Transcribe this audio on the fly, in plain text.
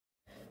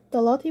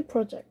The Lottie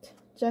Project,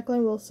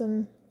 Jacqueline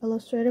Wilson,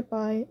 illustrated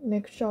by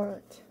Nick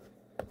Charlotte.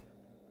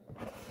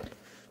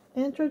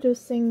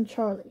 Introducing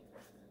Charlie.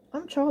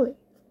 I'm Charlie.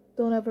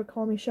 Don't ever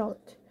call me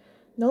Charlotte.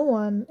 No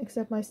one,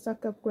 except my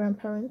stuck-up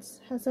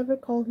grandparents, has ever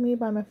called me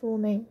by my full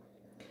name.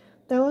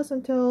 That was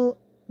until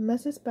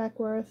Mrs.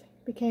 Backworth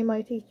became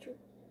my teacher.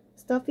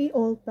 Stuffy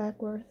old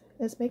Backworth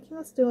is making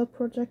us do a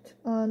project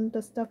on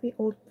the stuffy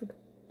old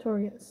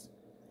Victorians.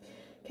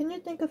 Can you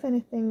think of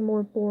anything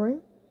more boring?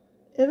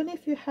 Even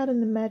if you had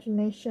an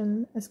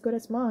imagination as good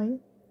as mine,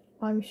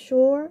 I'm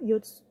sure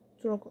you'd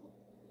struggle.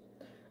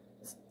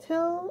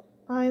 Still,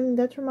 I'm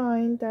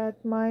determined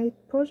that my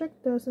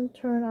project doesn't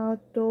turn out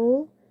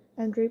dull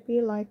and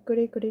drippy like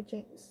Goody Goody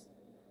James.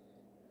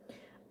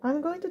 I'm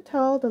going to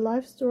tell the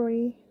life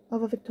story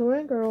of a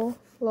Victorian girl,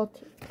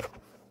 Lottie.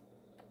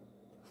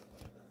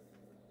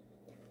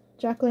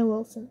 Jacqueline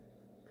Wilson,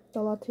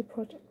 The Lottie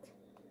Project.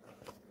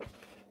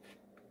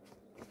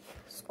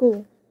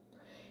 School.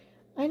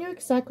 I knew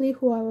exactly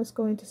who I was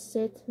going to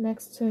sit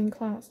next to in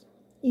class.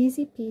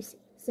 Easy peasy,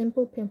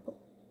 simple pimple.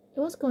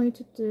 It was going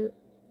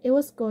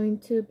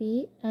to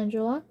be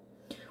Angela,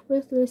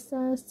 with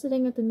Lisa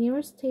sitting at the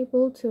nearest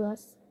table to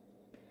us.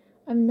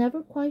 I'm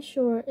never quite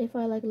sure if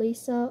I like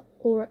Lisa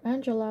or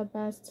Angela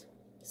best,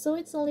 so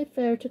it's only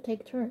fair to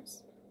take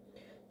turns.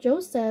 Joe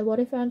said, what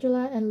if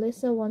Angela and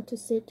Lisa want to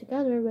sit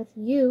together with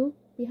you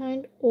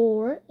behind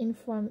or in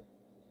front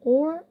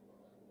or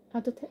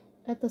at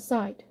the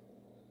side?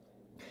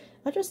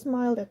 I just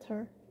smiled at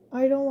her.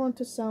 I don't want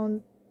to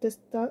sound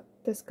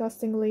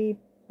disgustingly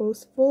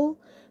boastful,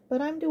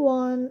 but I'm the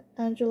one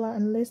Angela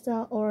and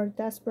Lisa are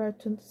desperate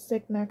to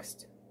sit next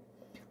to.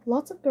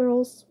 Lots of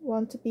girls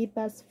want to be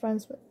best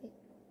friends with me.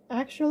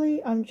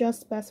 Actually, I'm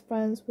just best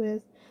friends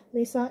with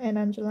Lisa and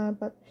Angela,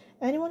 but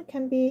anyone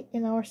can be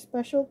in our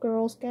special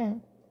girls'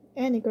 gang.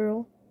 Any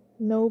girl,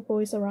 no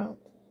boys around.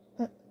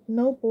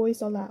 No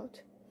boys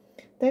allowed.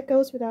 That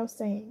goes without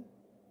saying,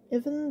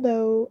 even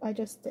though I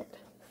just did.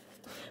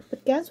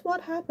 But guess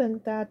what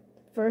happened that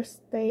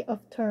first day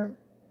of term?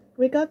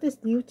 We got this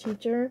new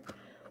teacher.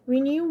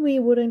 We knew we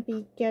wouldn't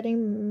be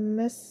getting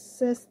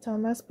Mrs.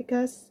 Thomas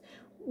because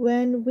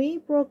when we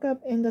broke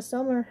up in the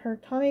summer, her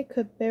tummy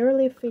could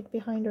barely fit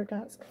behind her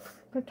desk.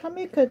 Her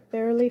tummy could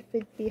barely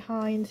fit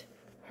behind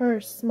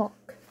her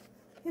smock.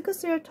 You could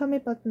see her tummy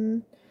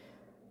button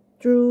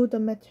through the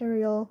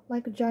material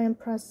like a giant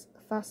press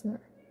fastener.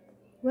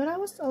 When I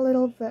was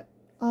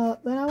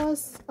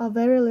a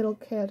very little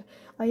kid,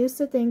 I used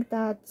to think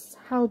that's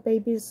how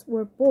babies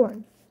were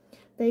born.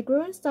 They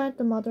grew inside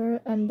the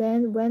mother, and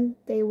then when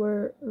they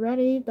were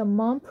ready, the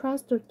mom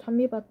pressed the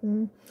tummy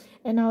button,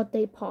 and out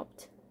they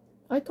popped.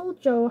 I told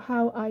Joe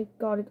how I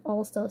got it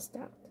all sussed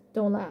out.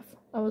 Don't laugh.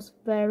 I was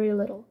very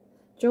little.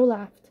 Joe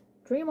laughed.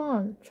 Dream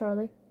on,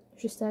 Charlie,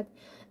 she said.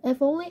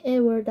 If only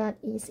it were that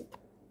easy.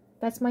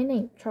 That's my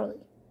name,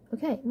 Charlie.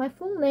 Okay, my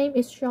full name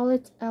is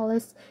Charlotte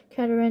Alice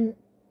Catherine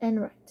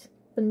Enright,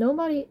 but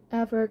nobody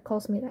ever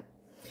calls me that.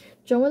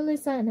 Joe and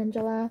Lisa and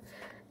Angela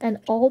and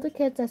all the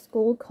kids at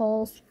school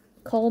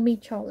call me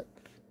Charlotte.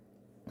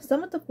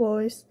 Some of the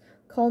boys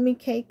call me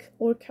Cake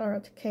or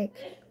Carrot Cake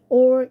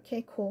or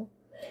Cake Hole,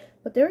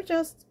 but they're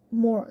just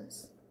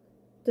morons,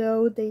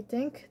 though they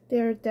think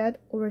they're dead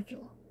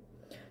original.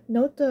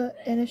 Note the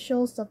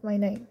initials of my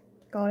name.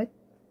 Got it?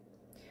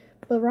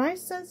 But right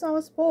since I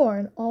was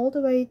born, all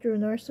the way through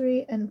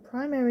nursery and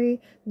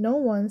primary, no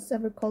one's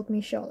ever called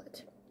me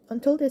Charlotte.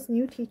 Until this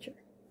new teacher.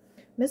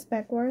 Miss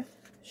Backworth,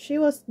 she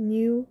was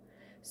new,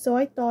 so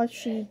I thought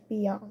she'd be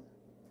young.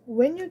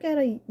 When you get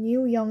a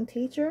new young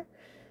teacher,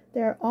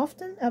 they're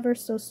often ever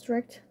so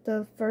strict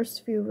the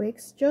first few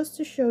weeks just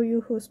to show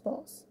you who's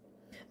boss.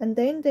 And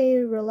then they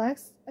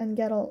relax and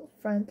get all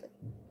friendly.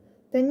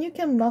 Then you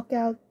can muck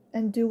out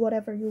and do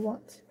whatever you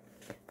want.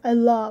 I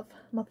love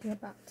mucking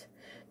about,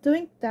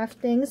 doing daft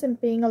things and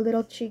being a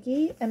little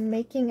cheeky and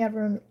making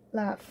everyone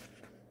laugh,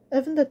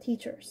 even the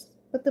teachers.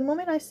 But the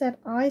moment I set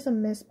eyes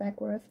on Miss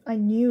Backworth, I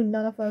knew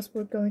none of us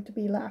were going to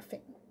be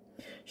laughing.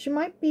 She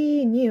might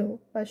be new,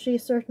 but she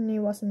certainly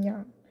wasn't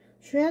young.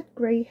 She had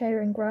gray hair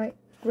and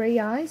gray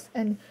eyes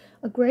and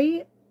a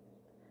gray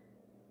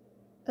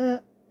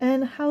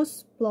and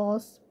house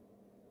blouse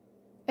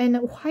and a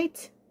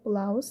white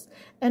blouse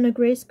and a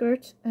gray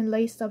skirt and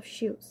laced-up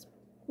shoes,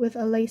 with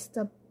a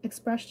laced-up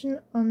expression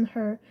on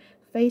her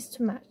face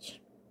to match.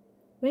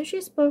 When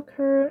she spoke,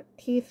 her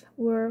teeth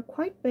were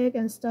quite big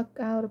and stuck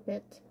out a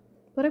bit,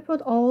 but I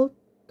put all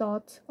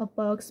thought of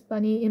Bugs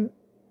Bunny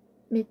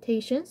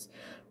imitations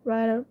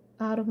right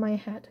out of my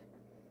head.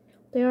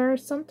 There are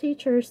some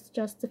teachers,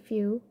 just a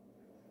few,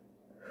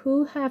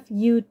 who have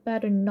 "You'd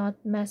better not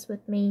mess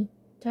with me"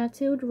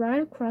 tattooed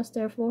right across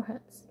their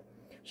foreheads.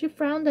 She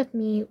frowned at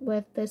me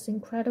with this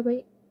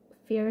incredibly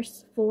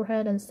fierce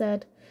forehead and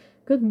said,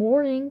 "Good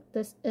morning,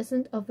 this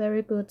isn't a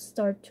very good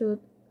start to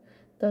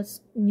the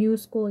new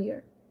school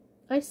year."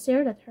 I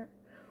stared at her.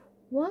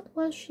 What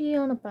was she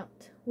on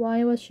about?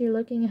 Why was she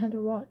looking at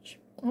her watch?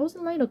 I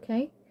wasn't late,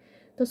 okay?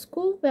 The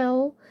school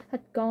bell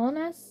had gone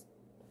as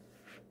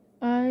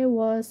I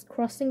was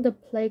crossing the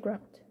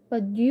playground.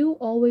 but you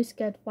always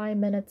get 5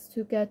 minutes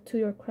to get to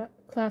your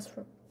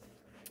classroom.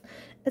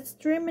 It's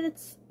 3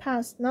 minutes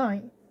past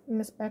 9,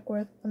 Miss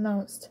Beckworth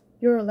announced.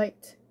 You're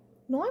late.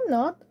 No, I'm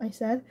not, I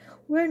said.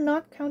 We're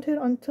not counted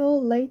until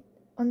late.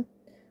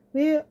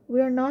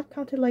 We're not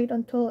counted late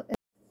until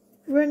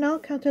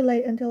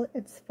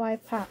it's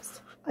 5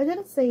 past. I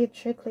didn't say it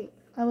cheekily.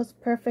 I was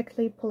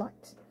perfectly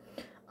polite.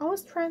 I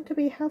was trying to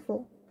be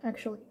helpful,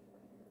 actually.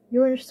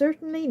 You're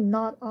certainly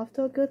not off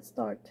to a good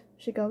start,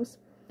 she goes.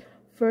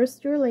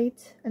 First you're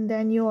late, and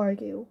then you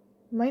argue.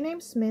 My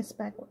name's Miss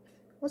Beckworth.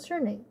 What's your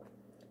name?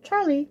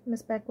 Charlie,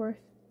 Miss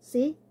Beckworth.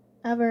 See?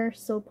 Ever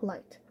so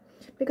polite.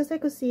 Because I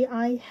could see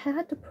I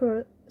had to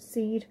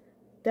proceed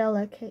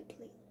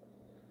delicately.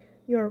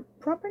 Your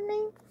proper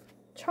name?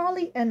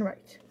 Charlie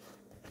Enright.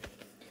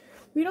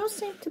 We don't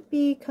seem to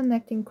be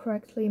connecting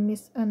correctly,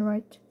 Miss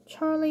Enright.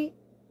 Charlie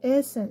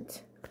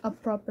isn't a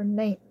proper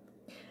name.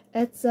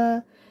 It's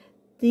a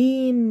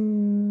diminutive.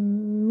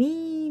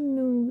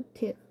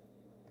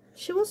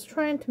 She was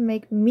trying to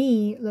make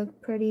me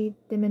look pretty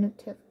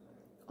diminutive.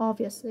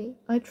 Obviously,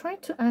 I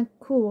tried to act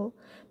cool,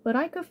 but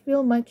I could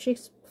feel my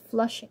cheeks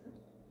flushing.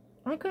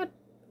 I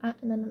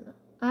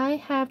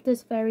have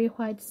this very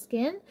white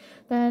skin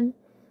that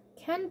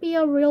can be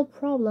a real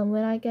problem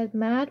when I get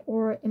mad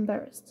or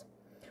embarrassed.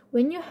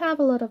 When you have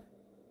a lot of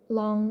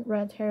long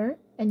red hair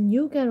and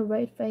you get a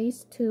red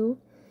face too,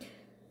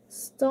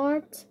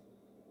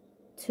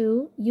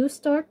 you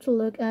start to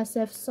look as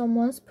if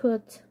someone's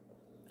put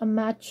a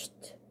match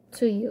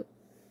to you.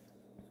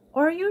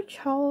 Are you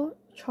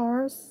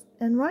Charles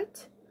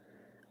Enright?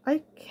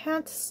 I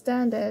can't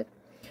stand it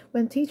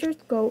when teachers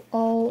go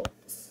all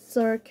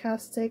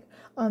sarcastic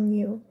on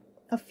you.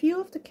 A few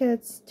of the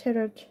kids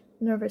tittered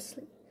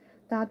nervously.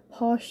 That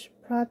posh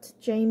brat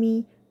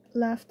Jamie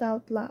laughed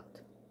out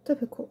loud.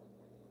 Typical.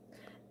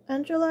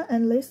 Angela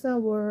and Lisa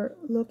were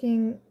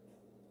looking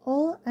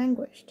all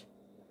anguished.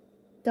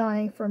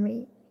 Dying for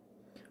me.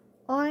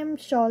 I'm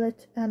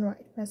Charlotte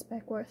Enright, Miss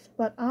Beckworth,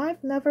 but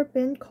I've never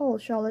been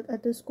called Charlotte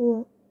at this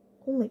school,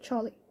 only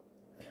Charlie.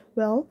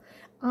 Well,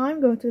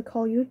 I'm going to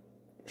call you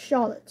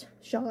Charlotte,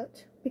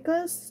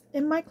 because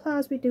in my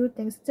class we do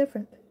things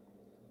differently,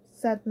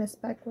 said Miss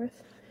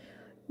Beckworth.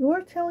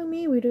 You're telling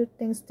me we do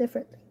things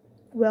differently.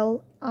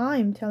 Well,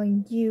 I'm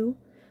telling you,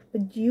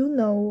 but you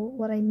know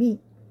what I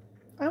mean.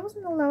 I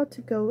wasn't allowed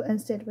to go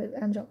and sit with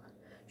Angela.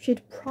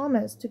 She'd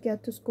promised to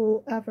get to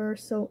school ever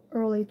so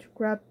early to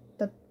grab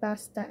the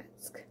best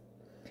desk,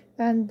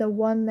 and the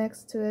one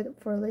next to it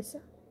for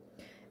Lisa.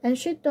 And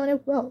she'd done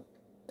it well.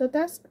 The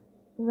desk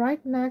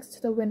right next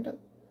to the window,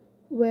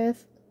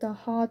 with the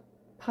hot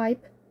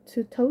pipe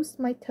to toast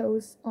my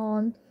toes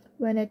on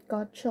when it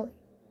got chilly,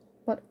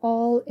 but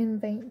all in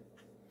vain.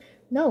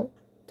 No,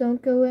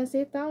 don't go and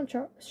sit down,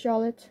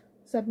 Charlotte,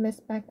 said Miss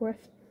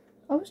Beckworth.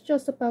 I was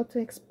just about to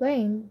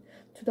explain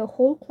to the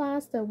whole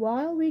class that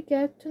while we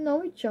get to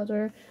know each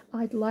other,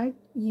 I'd like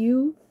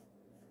you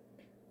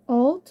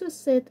all to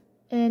sit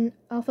in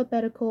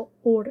alphabetical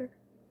order.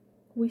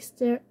 We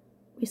stared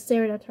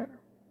at her,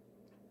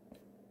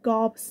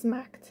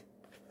 gobsmacked.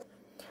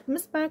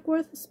 Miss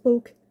Beckworth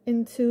spoke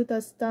into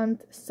the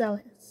stunned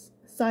silence,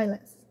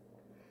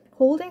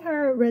 holding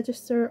her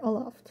register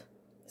aloft.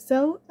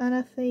 So,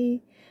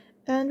 Anathy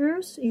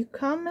Andrews, you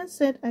come and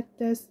sit at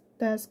this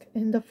desk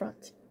in the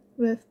front,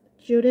 with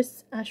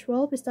Judith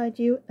Ashwell beside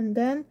you, and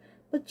then,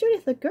 but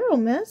Judith, a girl,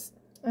 miss,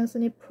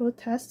 Anthony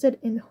protested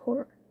in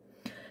horror.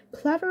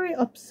 Cleverly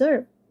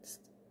observed,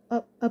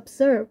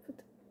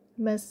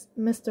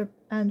 Mr.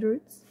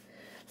 Andrews,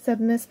 said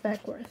Miss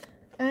Beckworth.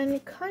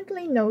 And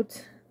kindly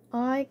note,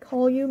 I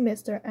call you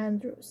Mr.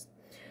 Andrews,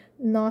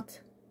 not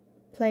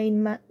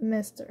plain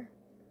Mr.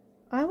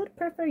 I would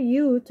prefer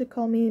you to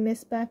call me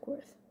Miss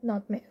Beckworth,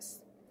 not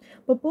Miss.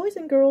 But boys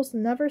and girls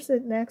never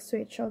sit next to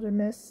each other,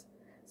 miss,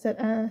 said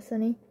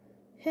Anthony.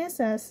 He's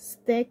as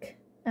thick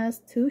as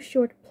 2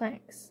 short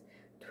planks,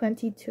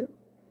 22.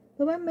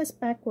 But when Miss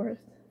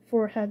Beckworth's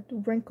forehead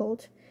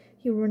wrinkled,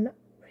 he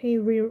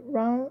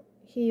rewound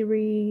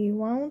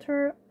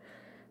her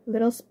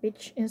little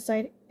speech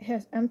inside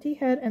his empty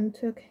head and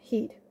took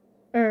heed.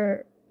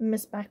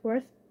 Miss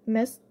Beckworth,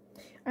 miss,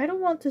 I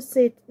don't want to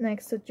sit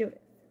next to Judith.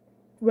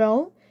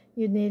 Well,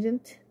 you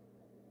needn't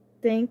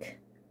think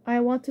I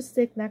want to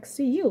sit next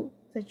to you,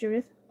 said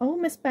Judith. Oh,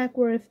 Miss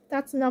Beckworth,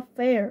 that's not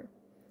fair.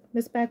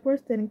 Miss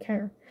Beckworth didn't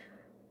care.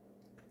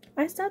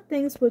 I said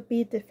things would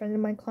be different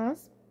in my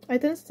class. I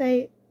didn't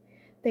say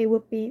they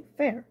would be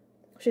fair,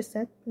 she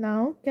said.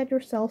 Now get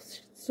yourself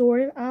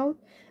sorted out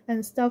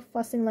and stop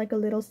fussing like a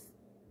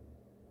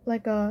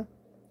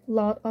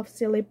lot of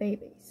silly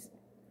babies.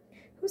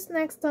 Who's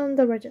next on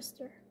the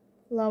register?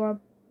 Laura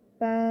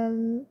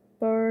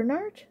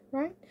Bernard,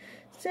 right?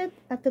 Sit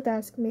at the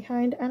desk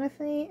behind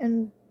Anthony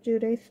and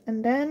Judith,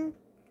 and then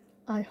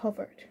I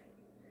hovered,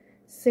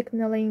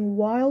 signaling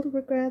wild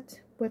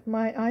regret with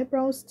my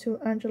eyebrows to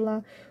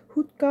Angela,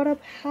 who'd got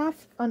up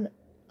half an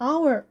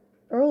hour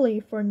early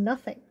for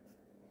nothing.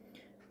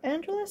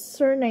 Angela's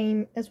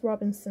surname is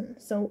Robinson,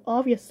 so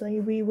obviously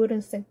we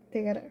wouldn't sit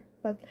together,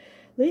 but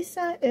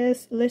Lisa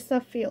is Lisa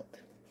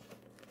Field,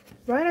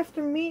 right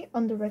after me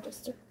on the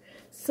register.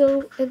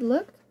 So it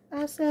looked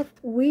as if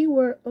we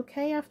were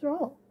okay after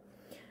all.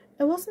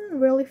 It wasn't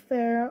really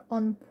fair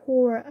on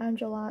poor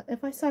Angela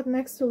if I sat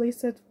next to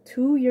Lisa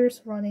 2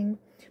 years running,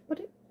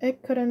 but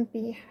it couldn't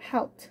be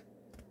helped.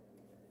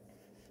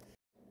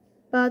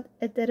 But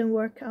it didn't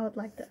work out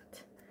like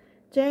that.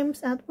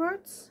 James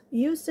Edwards,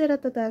 you sit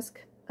at the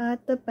desk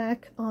at the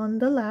back on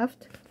the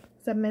left,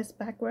 said Miss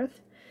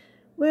Beckworth,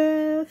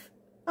 with,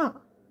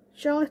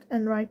 Charlotte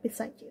and right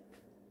beside you.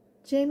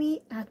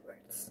 Jamie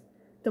Edwards,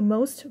 the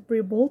most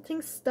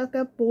revolting,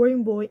 stuck-up,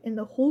 boring boy in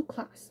the whole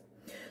class.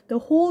 The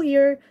whole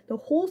year, the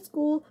whole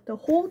school, the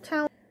whole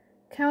town,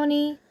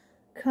 county,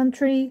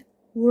 country,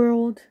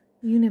 world,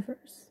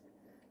 universe.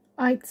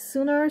 I'd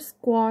sooner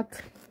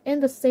squat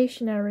in the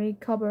stationery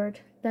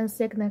cupboard than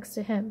sit next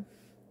to him.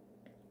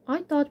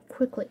 I thought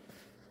quickly,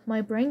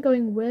 my brain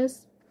going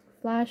whiz,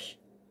 flash,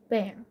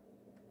 bang.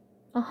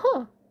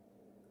 Aha!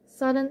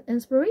 Sudden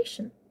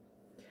inspiration.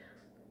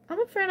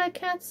 I'm afraid I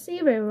can't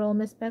see very well,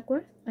 Miss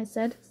Beckworth, I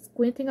said,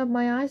 squinting up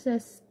my eyes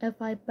as if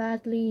I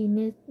badly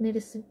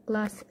needed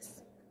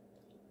glasses.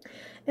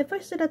 If I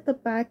sit at the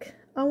back,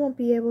 I won't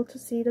be able to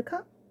see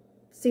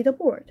the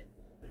board.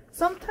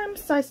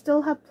 Sometimes I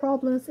still have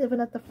problems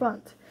even at the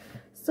front.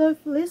 So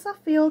if Lisa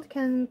Field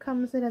can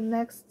come sit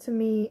next to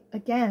me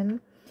again,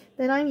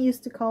 then I'm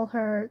used to call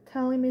her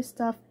telling me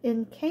stuff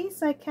in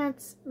case I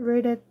can't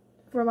read it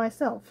for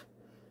myself.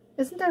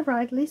 Isn't that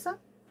right, Lisa?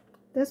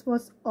 This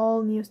was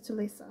all news to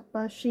Lisa,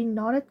 but she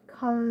nodded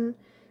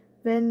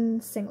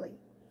convincingly.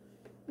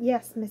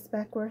 Yes, Miss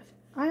Beckworth,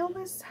 I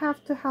always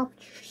have to help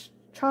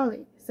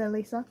Charlie, said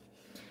Lisa.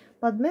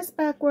 But Miss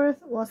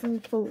Beckworth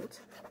wasn't fooled.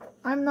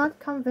 I'm not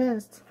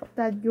convinced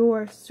that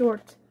you're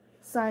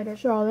short-sighted,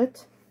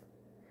 Charlotte.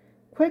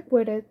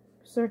 Quick-witted,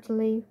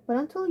 certainly, but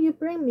until you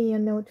bring me a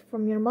note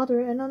from your mother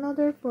and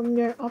another from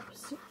your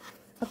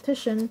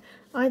optician,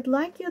 I'd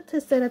like you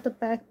to sit at the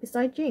back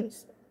beside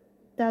James.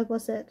 That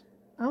was it.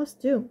 I was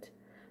doomed.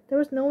 There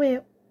was no way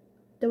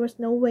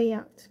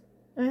out.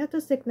 I had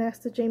to sit next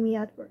to Jamie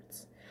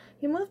Edwards.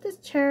 He moved his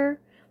chair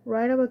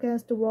right up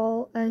against the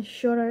wall and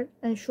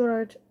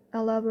shuddered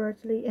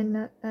elaborately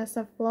as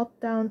I flopped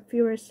down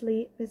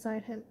furiously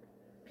beside him.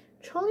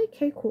 Charlie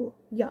Cakecool,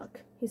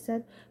 yuck, he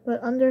said,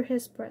 but under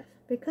his breath,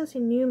 because he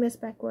knew Miss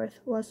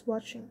Beckworth was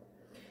watching.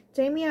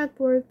 Jamie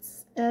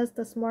Edwards is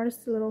the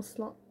smartest little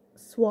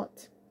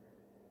swot,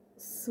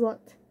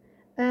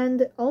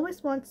 and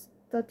always wants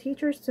the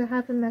teachers to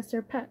have him as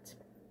their pet,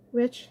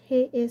 which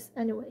he is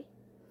anyway,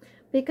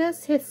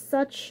 because he's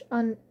such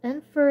an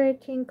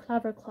infuriating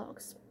clever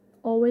clogs,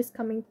 always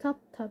coming top.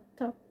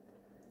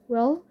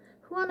 Well,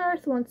 who on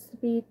earth wants to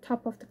be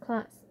top of the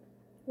class?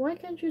 Why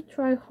can't you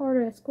try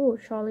harder at school,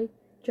 Charlie?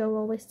 Joe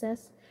always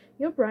says.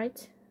 You're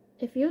bright.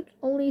 If you'd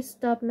only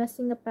stop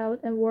messing about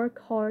and work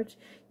hard,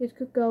 you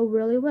could go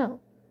really well.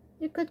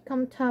 You could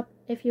come top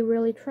if you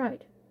really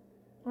tried.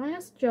 I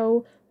asked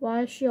Jo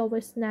why she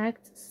always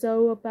nagged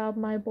so about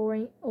my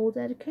boring old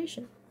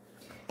education.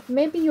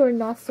 Maybe you're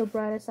not so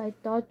bright as I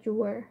thought you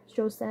were,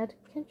 Jo said.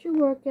 Can't you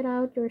work it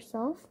out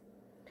yourself?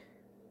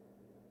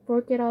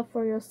 Work it out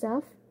for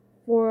yourself?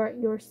 For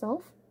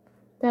yourself?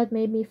 That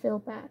made me feel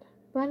bad,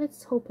 but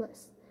it's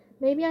hopeless.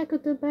 Maybe I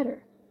could do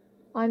better.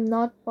 I'm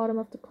not bottom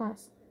of the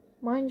class.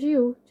 Mind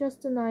you,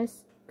 just a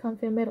nice,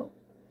 comfy middle.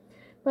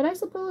 But I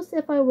suppose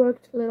if I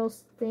worked a little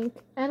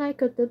stink and I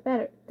could do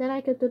better, then I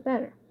could do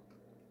better.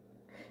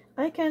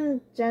 I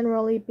can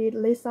generally beat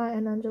Lisa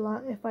and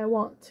Angela if I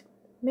want.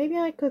 Maybe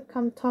I could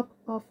come top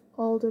of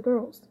all the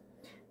girls.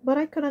 But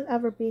I couldn't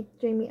ever beat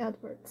Jamie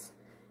Edwards.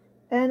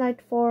 And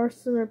I'd far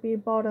sooner be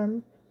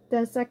bottom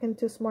than second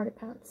to Smarty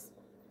Pants.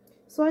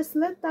 So I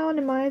slid down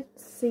in my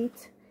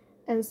seat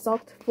and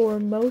sulked for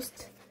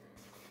most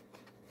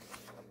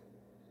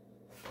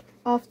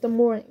of the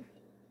morning.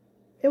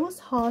 It was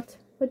hot,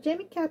 but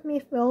Jamie kept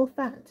me well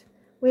fed,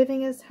 waving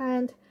his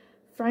hand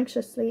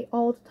fractiously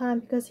all the time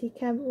because he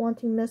kept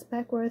wanting Miss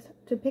Beckworth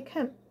to pick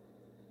him.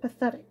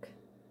 Pathetic.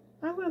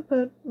 I wouldn't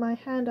put my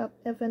hand up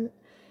even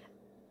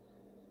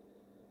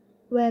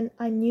when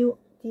I knew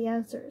the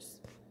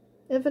answers,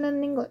 even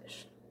in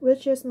English,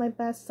 which is my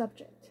best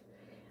subject.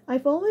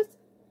 I've always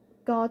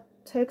got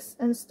ticks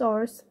and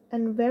stars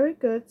and very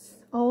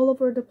goods all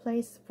over the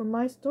place for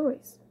my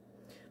stories.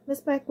 Miss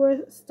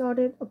Beckworth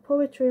started a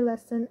poetry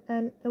lesson,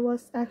 and it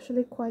was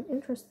actually quite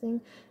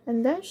interesting,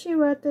 and then she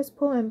read this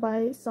poem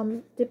by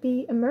some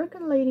dippy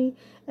American lady,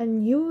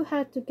 and you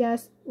had to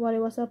guess what it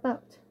was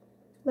about.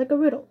 Like a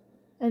riddle,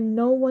 and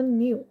no one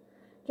knew.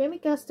 Jamie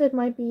guessed it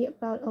might be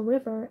about a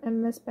river,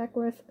 and Miss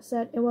Beckworth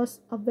said it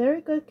was a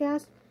very good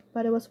guess,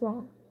 but it was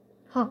wrong.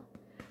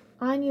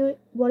 I knew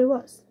what it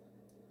was.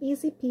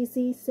 Easy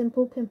peasy,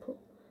 simple pimple.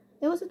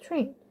 It was a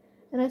train,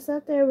 and I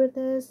sat there with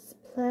this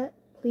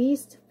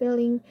pleased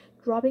feeling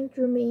dropping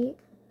through me,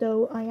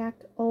 though I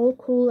act all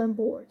cool and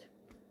bored.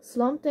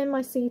 Slumped in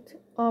my seat,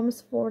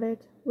 arms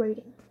folded,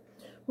 waiting.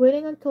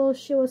 waiting until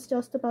she was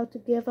just about to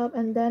give up,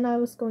 and then I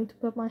was going to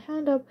put my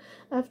hand up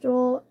after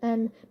all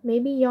and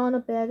maybe yawn a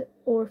bit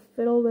or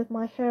fiddle with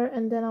my hair,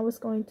 and then I was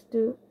going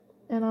to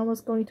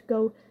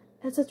go,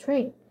 "It's a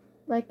train,"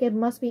 like it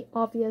must be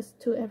obvious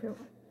to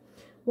everyone.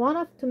 One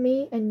up to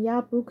me and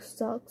 "Yeah, book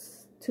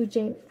sucks" to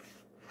Jamie.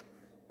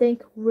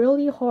 "Think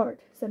really hard,"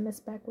 said Miss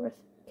Beckworth.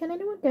 "Can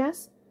anyone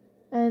guess?"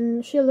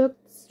 And she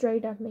looked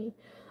straight at me,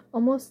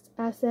 almost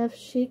as if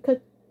she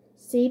could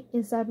seep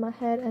inside my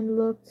head and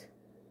look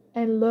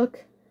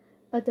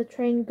at the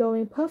train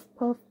going puff,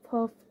 puff,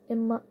 puff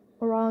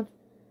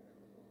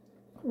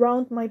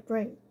round my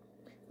brain.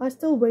 I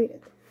still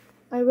waited.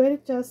 I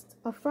waited just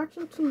a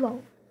fraction too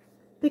long,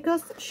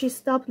 because she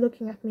stopped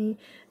looking at me,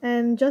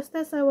 and just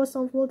as I was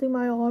unfolding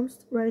my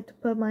arms, ready to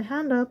put my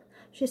hand up,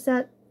 she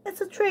said,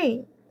 "It's a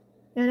train."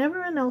 And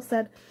everyone else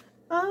said,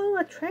 "Oh,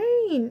 a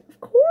train! Of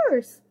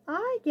course!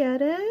 I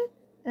get it!"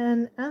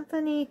 And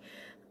Anthony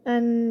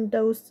and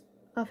those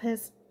of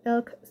his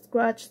ilk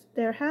scratched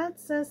their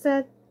heads and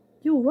said,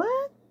 "You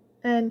what?"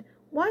 And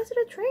 "Why is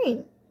it a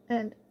train?"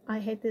 And I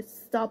hate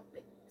this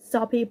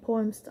soppy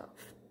poem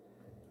stuff.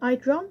 I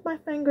drummed my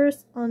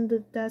fingers on the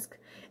desk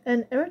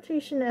in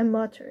irritation and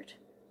muttered,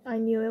 "I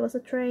knew it was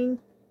a train."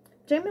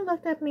 Jamie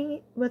looked at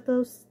me with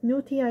those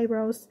snooty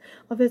eyebrows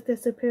of his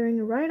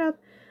disappearing right up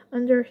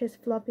under his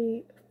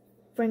floppy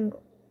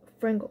fringle.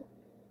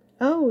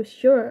 "Oh,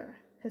 sure,"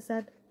 he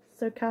said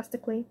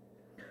sarcastically.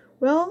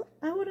 Well,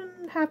 I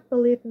wouldn't have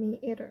believed me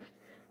either,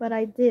 but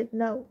I did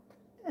know.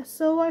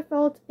 So I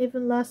felt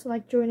even less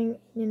like joining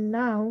in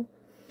now,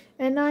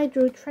 and I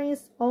drew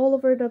trains all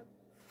over the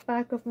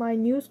back of my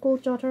new school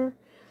jotter,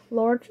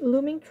 large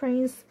looming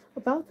trains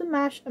about to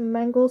mash and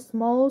mangle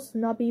small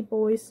snobby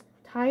boys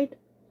tied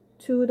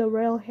to the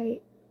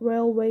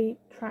railway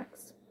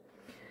tracks.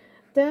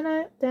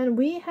 Then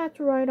we had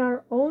to write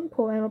our own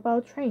poem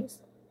about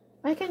trains.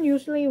 I can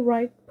usually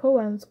write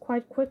poems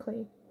quite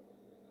quickly,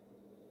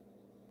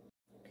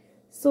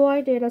 so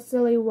I did a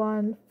silly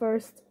one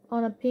first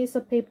on a piece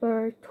of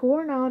paper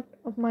torn out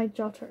of my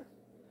jotter.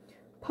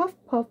 Puff,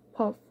 puff,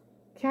 puff.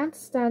 Can't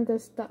stand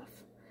this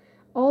stuff.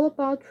 All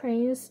about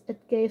trains,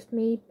 it gave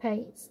me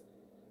pains.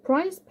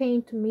 Price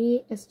pain to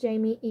me is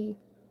Jamie E.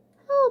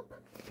 Help!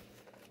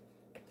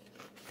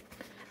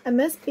 And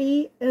Miss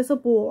B is a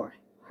bore.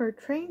 Her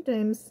train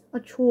name's a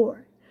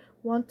chore.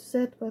 Want to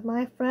sit with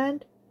my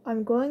friend?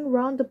 I'm going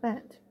round the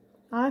bend.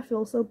 I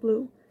feel so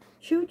blue.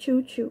 Choo,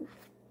 choo, choo.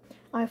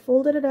 I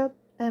folded it up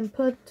and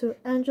put to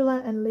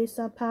Angela and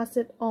Lisa, passed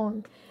it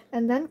on,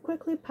 and then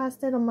quickly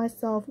passed it on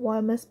myself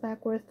while Miss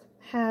Beckworth's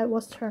head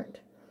was turned.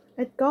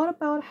 It got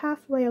about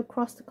halfway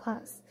across the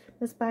class.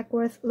 Miss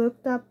Beckworth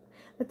looked up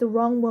at the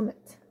wrong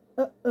moment.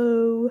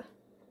 "Uh-oh."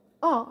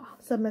 "Ah,"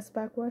 said Miss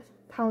Beckworth,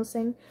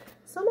 pouncing.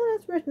 "Someone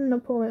has written a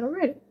poem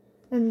already,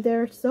 and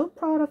they're so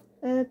proud of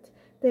it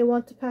they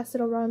want to pass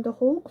it around the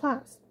whole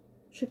class."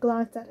 She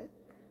glanced at it.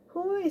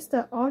 "Who is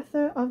the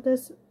author of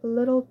this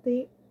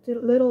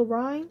little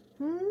rhyme,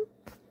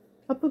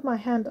 I put my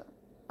hand up.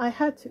 I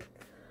had to.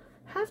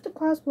 Half the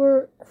class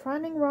were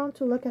crowding round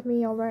to look at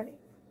me already.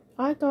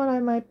 I thought I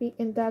might be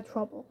in that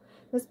trouble.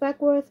 Miss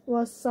Beckworth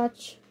was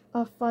such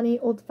a funny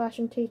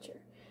old-fashioned teacher.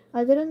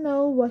 I didn't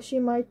know what she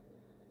might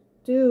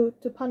do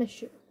to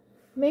punish you.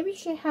 Maybe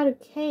she had a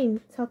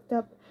cane tucked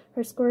up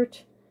her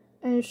skirt,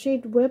 and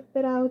she'd whip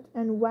it out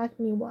and whack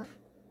me one.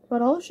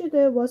 But all she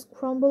did was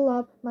crumble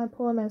up my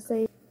poem and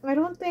say, "I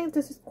don't think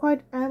this is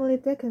quite Emily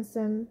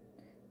Dickinson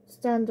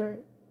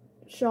standard,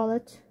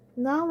 Charlotte.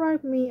 Now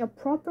write me a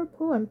proper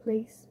poem,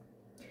 please."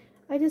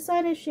 I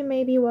decided she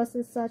maybe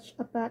wasn't such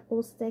a bad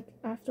old stick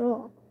after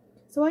all,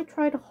 so I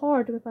tried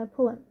hard with my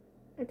poem.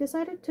 I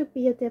decided to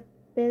be a bit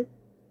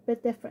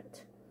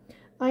different.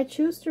 I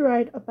choose to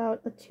write about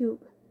a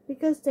tube,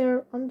 because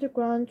they're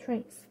underground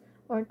trains,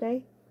 aren't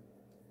they?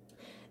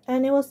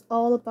 And it was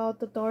all about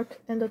the dark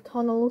and the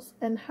tunnels,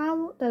 and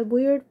how that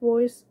weird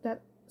voice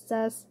that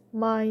says,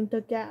 "Mind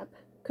the gap,"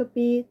 could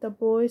be the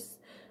voice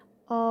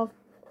of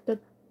the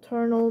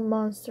eternal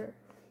monster.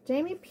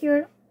 Jamie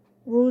peered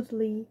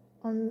rudely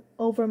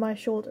over my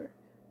shoulder.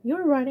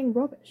 "You're writing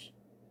rubbish,"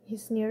 he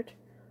sneered.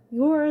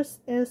 "Yours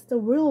is the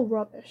real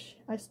rubbish,"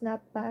 I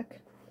snapped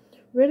back,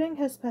 reading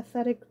his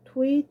pathetic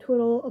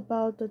twiddle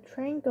about the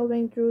train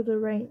going through the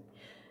rain.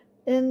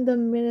 "In the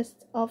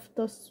midst of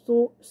the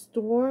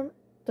storm,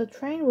 the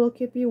train will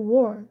keep you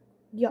warm.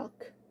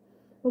 Yuck."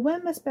 But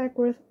when Miss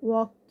Beckworth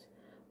walked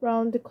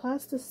round the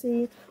class to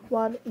see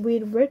what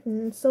we'd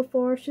written so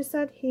far, she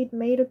said he'd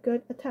made a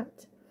good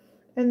attempt.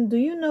 And do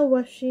you know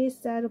what she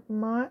said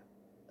about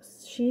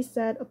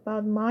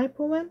my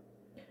poem?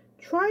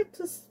 "Try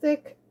to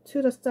stick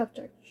to the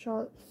subject,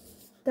 Charlotte."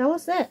 That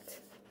was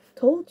it.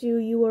 "Told you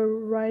you were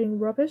writing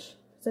rubbish,"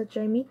 said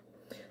Jamie.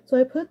 So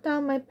I put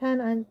down my pen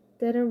and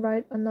didn't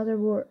write another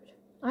word.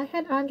 I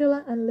had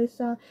Angela and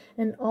Lisa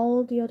and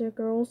all the other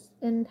girls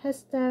in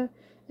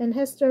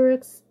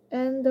hysterics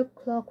in the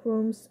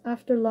cloakrooms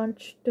after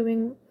lunch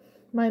doing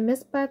my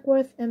Miss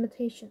Beckworth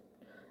imitation.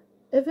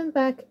 Even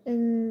back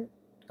in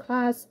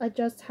class, I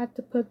just had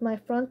to put my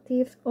front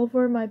teeth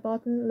over my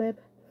bottom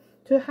lip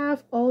to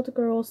have all the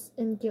girls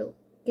in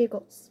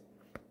giggles.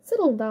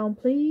 Settle down,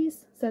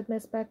 please, said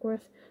Miss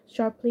Beckworth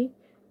sharply.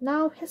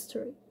 Now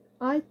history.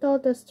 I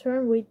thought this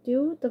term we'd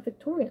do the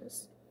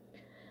Victorians.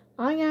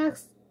 I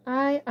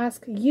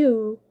ask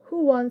you,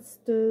 who wants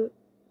to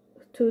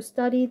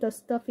study the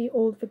stuffy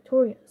old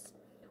Victorians?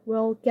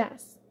 Well,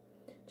 guess.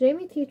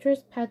 Jamie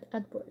teacher's pet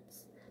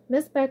Edwards.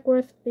 Miss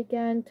Beckworth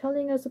began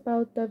telling us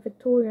about the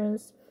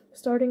Victorians,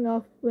 starting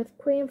off with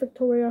Queen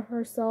Victoria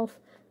herself,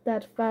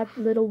 that fat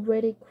little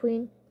witty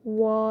queen,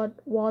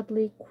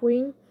 Wadley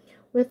queen,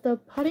 with the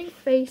pudding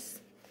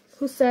face,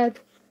 who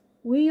said,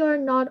 "We are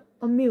not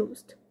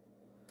amused."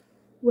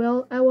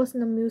 Well, I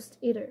wasn't amused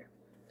either,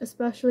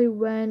 especially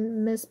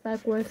when Miss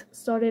Beckworth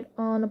started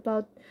on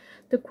about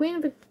the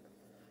Queen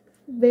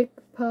Vic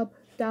pub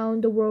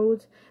down the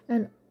road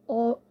and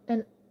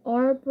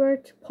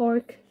Albert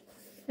Park,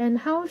 and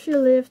how she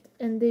lived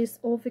in these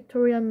old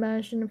Victorian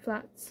mansion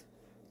flats.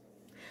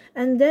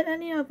 And did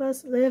any of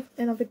us live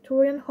in a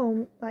Victorian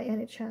home by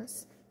any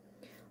chance?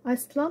 I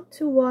slumped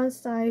to one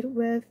side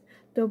with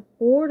the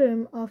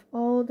boredom of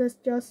all this,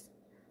 just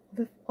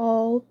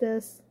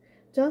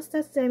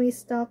as Sammy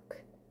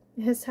stuck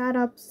his head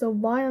up so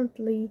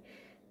violently,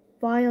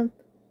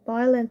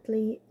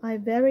 I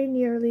very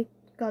nearly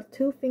got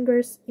 2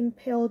 fingers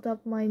impaled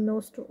up my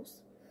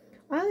nostrils.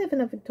 I live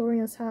in a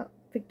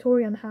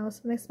Victorian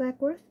house, Miss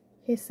Beckworth,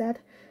 he said,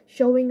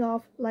 showing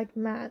off like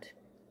mad.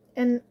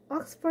 In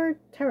Oxford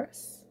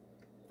Terrace.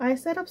 I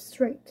sat up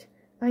straight.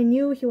 I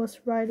knew he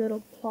was right,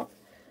 little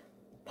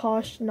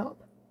posh knob,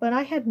 but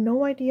I had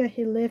no idea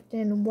he lived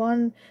in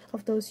one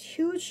of those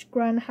huge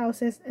grand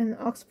houses in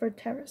Oxford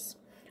Terrace.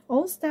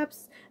 All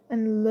steps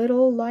and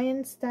little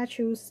lion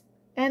statues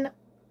and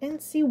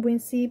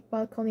incy-wincy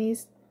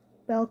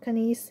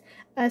balconies,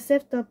 as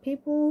if the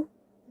people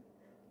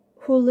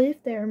who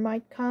live there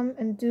might come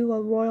and do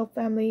a royal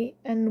family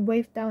and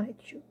wave down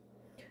at you.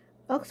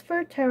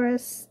 Oxford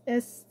Terrace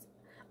is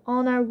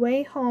on our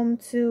way home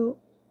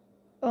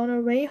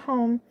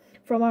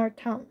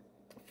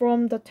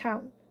from the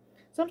town.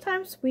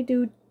 Sometimes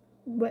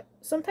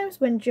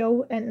when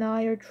Joe and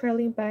I are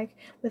trailing back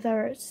with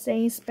our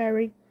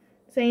Sainsbury's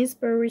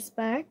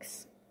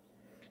bags,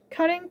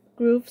 cutting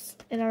grooves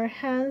in our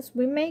hands,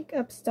 we make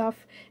up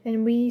stuff,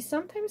 and we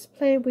sometimes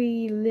play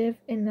we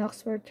live in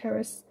Oxford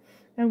Terrace,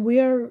 and we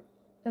are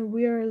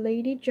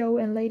Lady Joe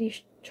and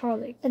Lady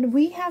Charlie, and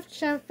we have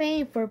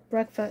champagne for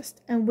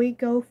breakfast, and we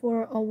go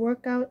for a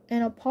workout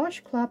in a posh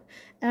club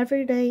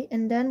every day,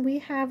 and then we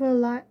have a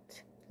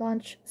light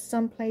lunch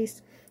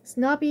someplace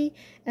snobby,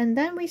 and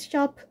then we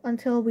shop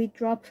until we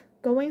drop,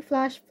 going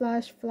flash,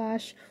 flash,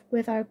 flash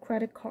with our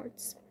credit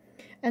cards.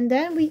 And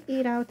then we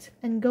eat out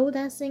and go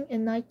dancing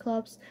in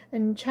nightclubs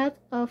and chat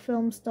of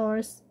film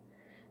stars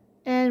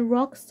and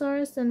rock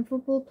stars and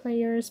football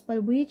players,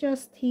 but we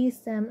just tease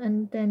them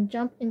and then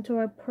jump into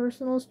our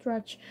personal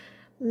stretch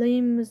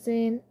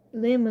limousine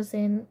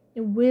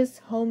and whiz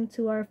home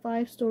to our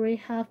 5-story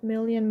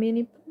half-million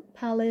mini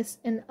palace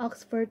in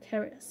Oxford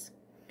Terrace.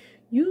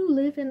 You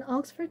live in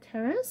Oxford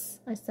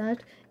Terrace? I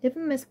said.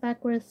 Even Miss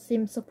Beckworth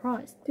seemed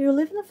surprised. Do you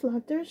live in a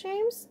flat there,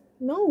 James?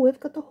 No, we've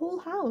got the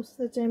whole house,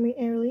 said Jamie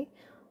airily.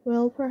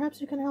 Well,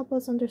 perhaps you can help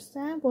us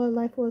understand what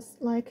life was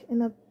like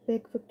in a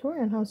big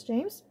Victorian house,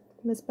 James.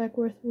 Miss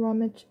Beckworth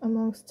rummaged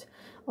amongst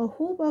a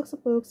whole box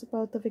of books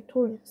about the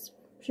Victorians.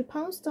 She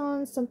pounced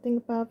on something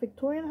about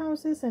Victorian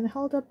houses and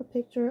held up a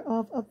picture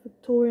of a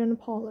Victorian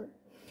parlor.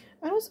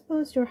 I don't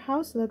suppose your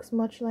house looks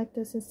much like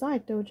this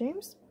inside, though,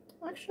 James.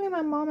 Actually,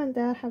 my mom and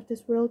dad have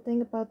this real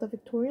thing about the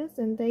Victorians,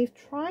 and they've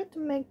tried to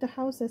make the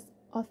house as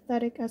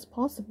aesthetic as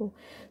possible.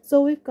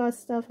 So we've got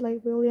stuff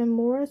like William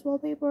Morris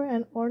wallpaper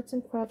and arts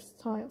and crafts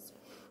tiles,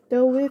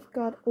 though we've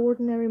got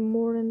ordinary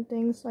modern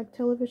things like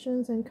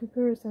televisions and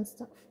computers and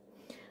stuff.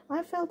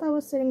 I felt I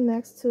was sitting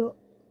next to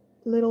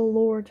little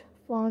Lord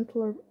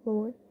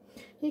Fauntleroy.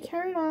 He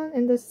carried on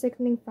in this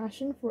sickening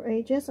fashion for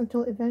ages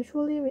until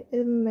eventually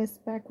even Miss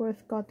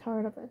Beckworth got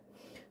tired of it.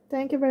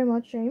 Thank you very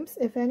much, James.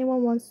 If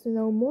anyone wants to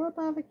know more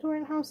about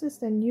Victorian houses,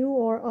 then you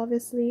are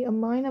obviously a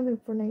mine of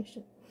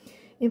information.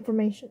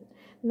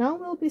 Now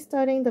we'll be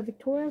studying the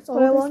Victorians all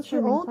this time. But I want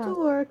you all to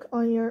work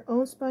on your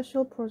own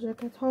special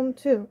project at home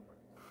too.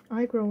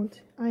 I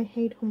groaned. I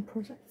hate home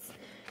projects.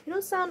 You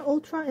don't sound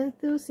ultra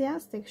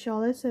enthusiastic,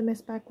 Charlotte, said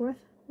Miss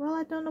Beckworth. Well,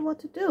 I don't know what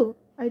to do.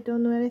 I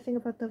don't know anything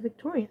about the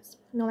Victorians.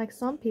 Not like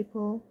some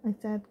people, I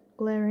said,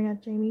 glaring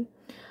at Jamie.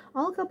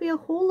 I'll copy a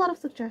whole lot of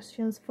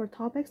suggestions for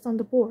topics on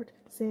the board.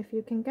 See if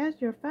you can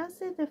get your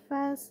fancy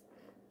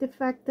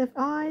defective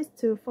eyes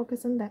to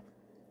focus on them,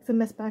 said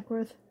Miss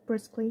Beckworth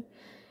briskly.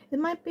 It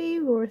might be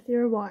worth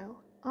your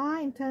while.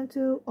 I intend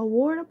to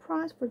award a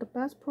prize for the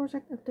best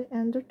project at the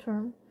end of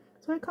term.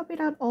 So I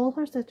copied out all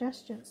her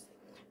suggestions.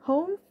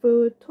 Home,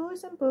 food,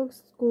 toys and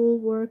books, school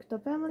work, the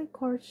family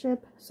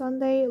courtship,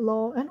 Sunday,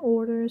 law and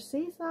order,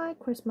 seaside,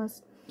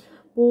 Christmas.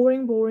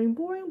 Boring.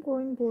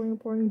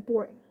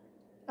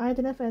 I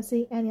didn't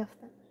fancy any of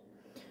them.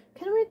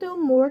 Can we do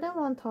more than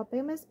one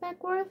topic, Miss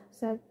Beckworth?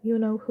 Said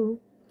you-know-who.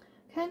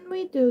 Can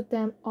we do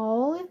them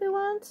all if we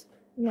want?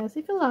 Yes,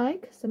 if you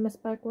like, said Miss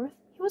Beckworth.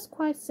 He was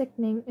quite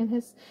sickening in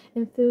his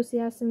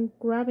enthusiasm,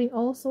 grabbing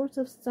all sorts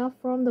of stuff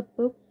from the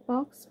book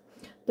box,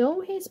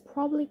 though he's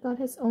probably got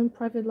his own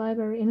private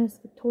library in his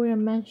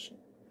Victorian mansion.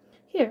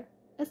 Here,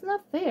 it's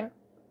not fair.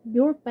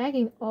 You're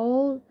bagging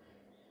all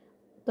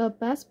the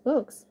best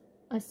books,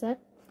 I said,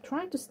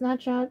 trying to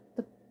snatch at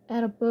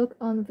a book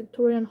on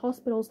Victorian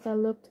hospitals that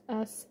looked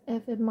as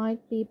if it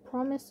might be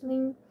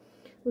promisingly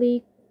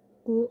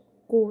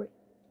gory.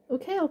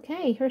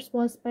 Okay, here's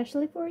one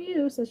specially for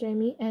you, said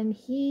Jamie, and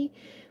he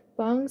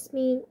bungs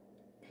me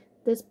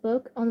this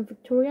book on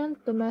Victorian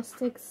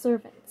domestic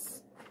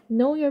servants.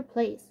 Know your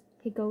place,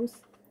 he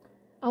goes.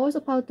 I was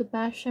about to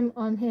bash him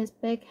on his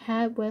big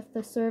head with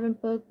the servant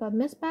book, but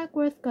Miss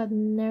Beckworth got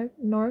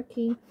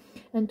narky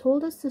and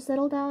told us to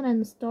settle down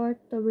and start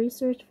the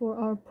research for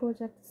our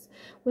projects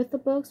with the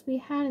books we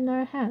had in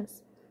our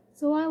hands.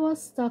 So I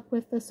was stuck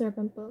with the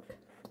servant book.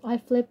 I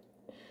flipped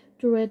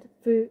through it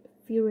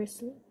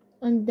furiously,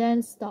 and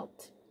then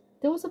stopped.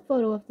 There was a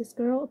photo of this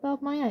girl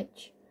about my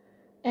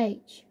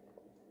age.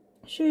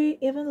 She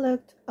even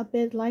looked a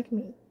bit like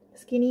me,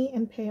 skinny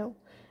and pale.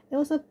 It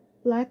was a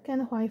black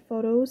and white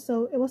photo,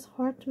 so it was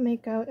hard to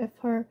make out if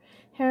her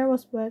hair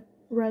was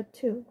red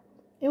too.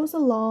 It was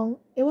long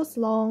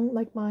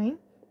like mine,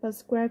 but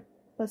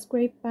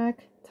scraped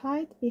back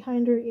tight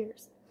behind her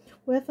ears,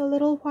 with a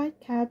little white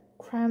cap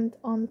crammed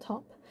on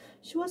top.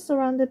 She was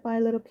surrounded by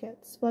little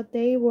kids, but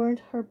they weren't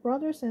her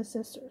brothers and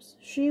sisters.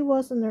 She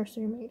was a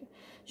nursery maid.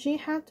 She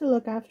had to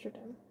look after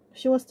them.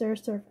 She was their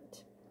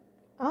servant.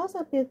 I was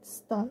a bit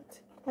stunned.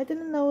 I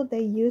didn't know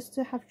they used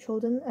to have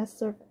children as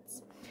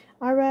servants.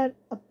 I read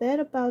a bit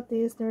about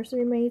these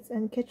nursery maids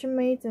and kitchen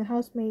maids and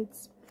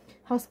housemates.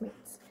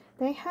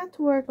 They had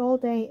to work all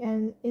day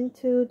and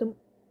into the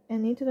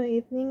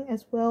evening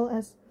as well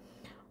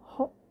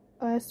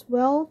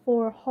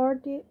for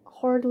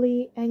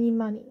hardly any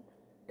money.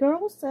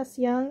 Girls as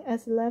young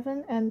as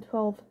 11 and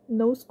 12,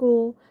 no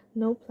school,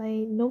 no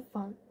play, no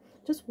fun,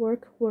 just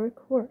work.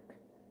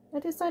 I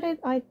decided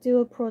I'd do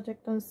a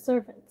project on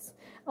servants.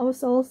 I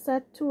was all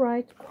set to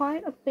write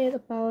quite a bit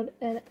about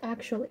it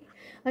actually.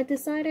 I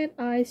decided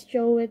I'd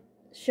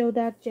show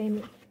that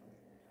Jamie.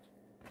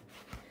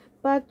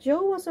 But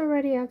Jo was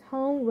already at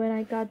home when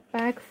I got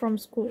back from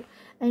school,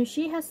 and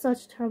she had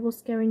such terrible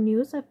scary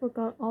news I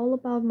forgot all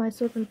about my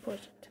servant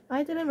project.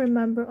 I didn't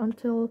remember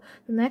until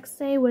the next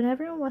day when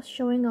everyone was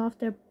showing off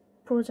their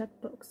project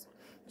books.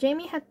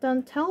 Jamie had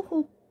done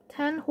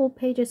 10 whole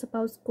pages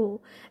about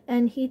school,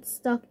 and he'd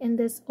stuck in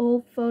this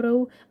old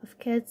photo of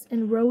kids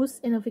in rows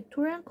in a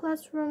Victorian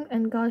classroom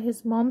and got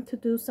his mom to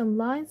do some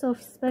lines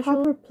of special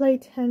copper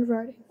plate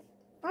handwriting.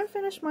 I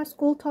finished my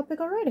school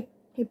topic already,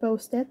 he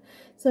boasted,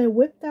 so I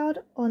whipped out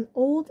an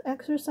old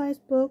exercise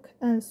book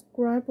and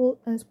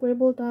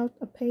scribbled out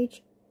a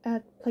page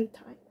at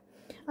playtime.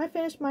 I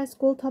finished my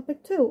school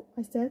topic too,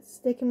 I said,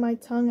 sticking my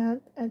tongue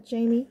out at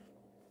Jamie.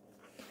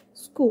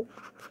 School.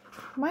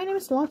 My name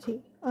is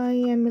Lottie. I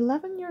am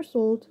 11 years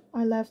old.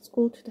 I left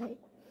school today.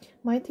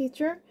 My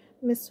teacher,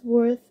 Miss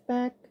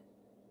Worthbeck,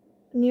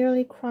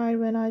 nearly cried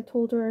when I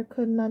told her I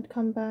could not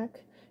come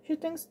back. She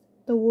thinks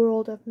the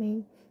world of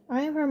me.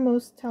 I am her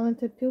most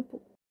talented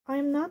pupil. I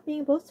am not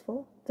being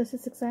boastful. This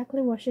is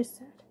exactly what she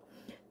said.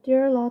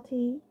 Dear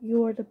Lottie,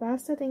 you are the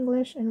best at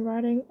English and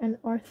writing and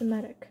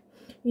arithmetic.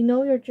 You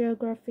know your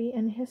geography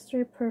and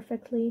history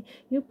perfectly.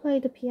 You play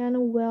the piano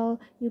well,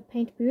 you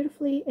paint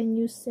beautifully, and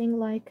you sing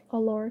like a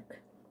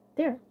lark.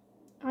 There.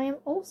 I am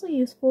also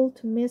useful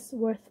to Miss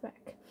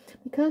Worthbeck,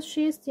 because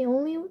she is the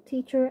only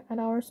teacher at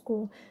our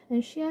school,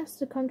 and she has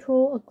to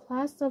control a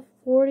class of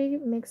 40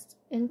 mixed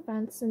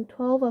infants and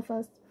 12 of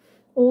us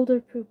older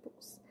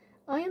pupils.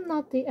 I am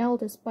not the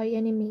eldest by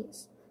any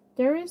means.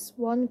 There is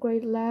one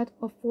great lad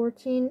of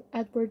 14,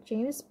 Edward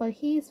James, but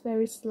he is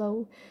very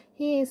slow.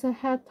 He is a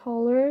head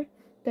taller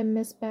than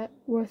Miss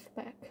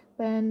Worthbeck,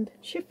 and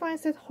she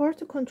finds it hard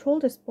to control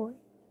this boy.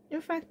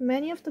 In fact,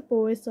 many of the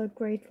boys are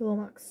great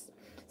lummox,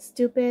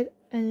 stupid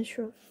and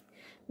shrewd.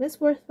 Miss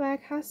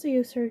Worthbeck has to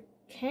use her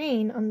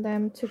cane on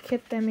them to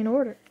keep them in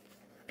order.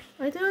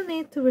 I don't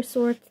need to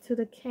resort to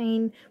the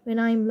cane when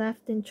I am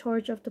left in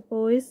charge of the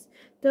boys,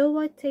 though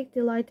I take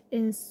delight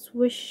in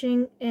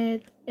swishing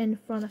it in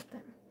front of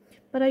them.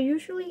 But I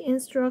usually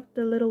instruct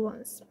the little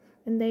ones,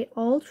 and they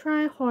all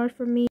try hard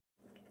for me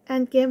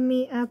and give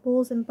me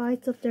apples and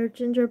bites of their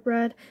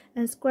gingerbread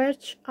and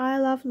scratch I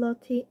love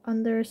Lottie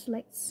on their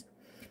slates.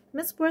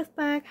 Miss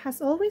Worthbeck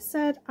has always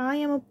said I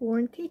am a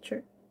born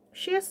teacher.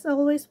 She has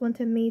always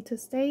wanted me to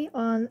stay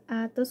on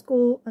at the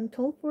school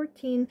until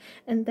 14,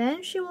 and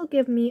then she will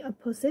give me a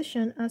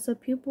position as a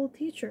pupil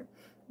teacher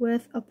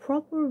with a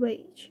proper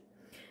wage.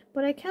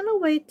 But I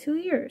cannot wait 2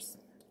 years.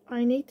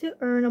 I need to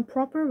earn a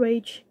proper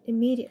wage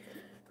immediately.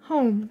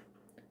 Home.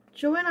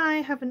 Jo and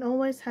I haven't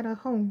always had a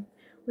home.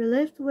 We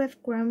lived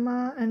with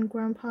Grandma and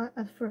Grandpa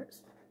at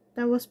first.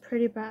 That was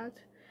pretty bad.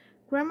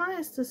 Grandma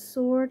is the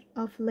sort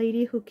of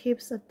lady who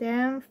keeps a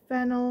damn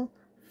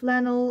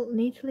flannel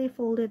neatly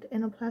folded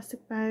in a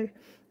plastic bag,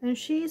 and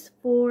she's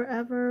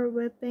forever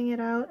whipping it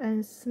out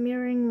and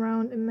smearing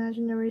round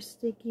imaginary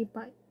sticky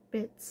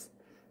bits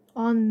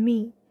on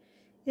me.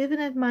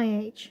 Even at my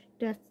age,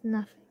 that's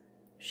nothing.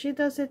 She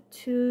does it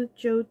to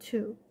Joe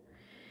too.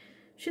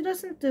 She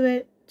doesn't do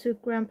it to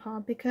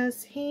Grandpa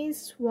because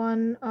he's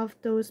one of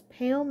those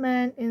pale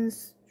men in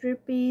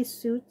stripy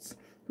suits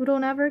who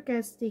don't ever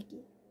get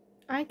sticky.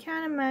 I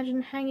can't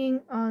imagine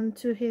hanging on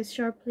to his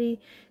sharply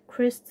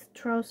creased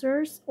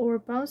trousers or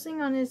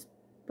bouncing on his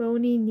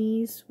bony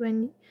knees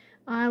when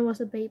I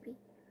was a baby.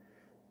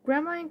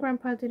 Grandma and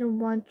Grandpa didn't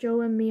want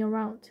Joe and me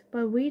around,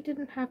 but we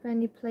didn't have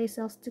any place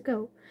else to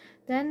go.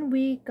 Then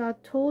we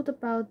got told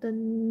about the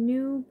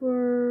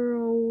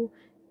Newborough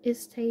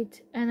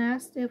estate and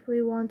asked if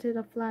we wanted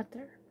a flat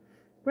there.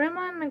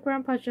 Grandma and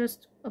Grandpa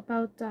just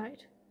about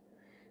died.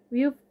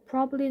 You've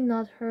probably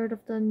not heard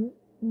of the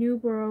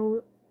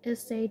Newborough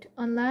estate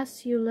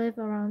unless you live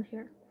around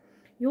here.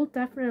 You'll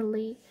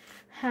definitely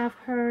have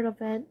heard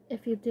of it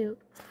if you do.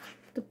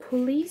 The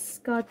police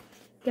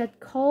get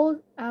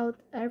called out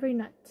every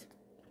night,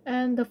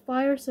 and the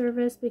fire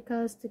service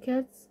because the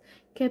kids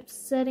kept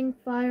setting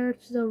fire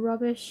to the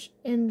rubbish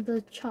in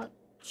the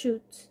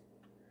chute.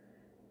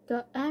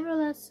 The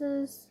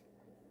ambulances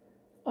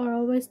are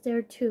always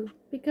there too,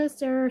 because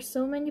there are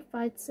so many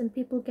fights and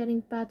people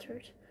getting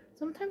battered.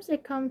 Sometimes they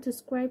come to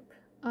scrape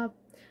up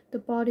the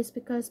bodies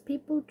because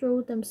people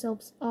throw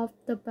themselves off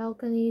the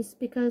balconies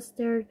because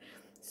they're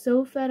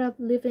so fed up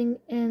living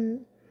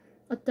in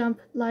a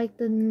dump like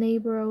the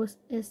neighbor's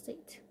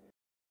estate.